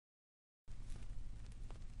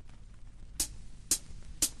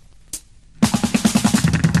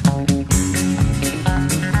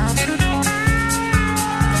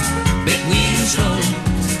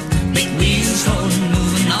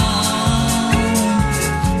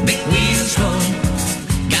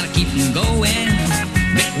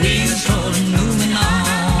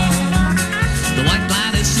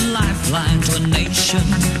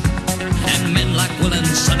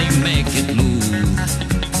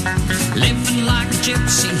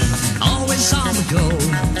gypsy, always on the go,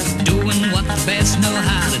 doing what the best know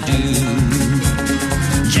how to do.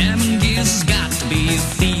 Jamming gears has got to be a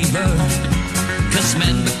fever, 'cause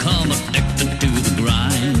men become addicted to the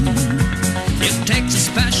grind. It takes a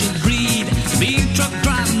special breed to be a truck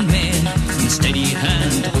driving man, and a steady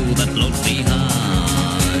hand to hold that load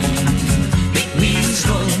behind. Big wheels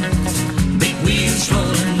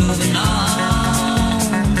rolling, moving on.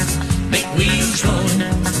 Big wheels rolling,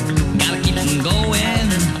 gotta keep them going.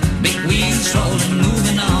 Big wheels rolling,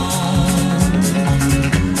 moving on.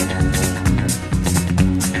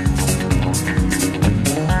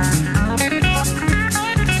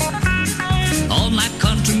 All night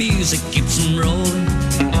country music keeps them rolling,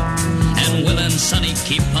 and Will and Sonny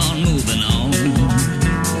keep on moving on.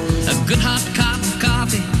 A good hot cup of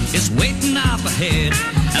coffee is waiting up ahead.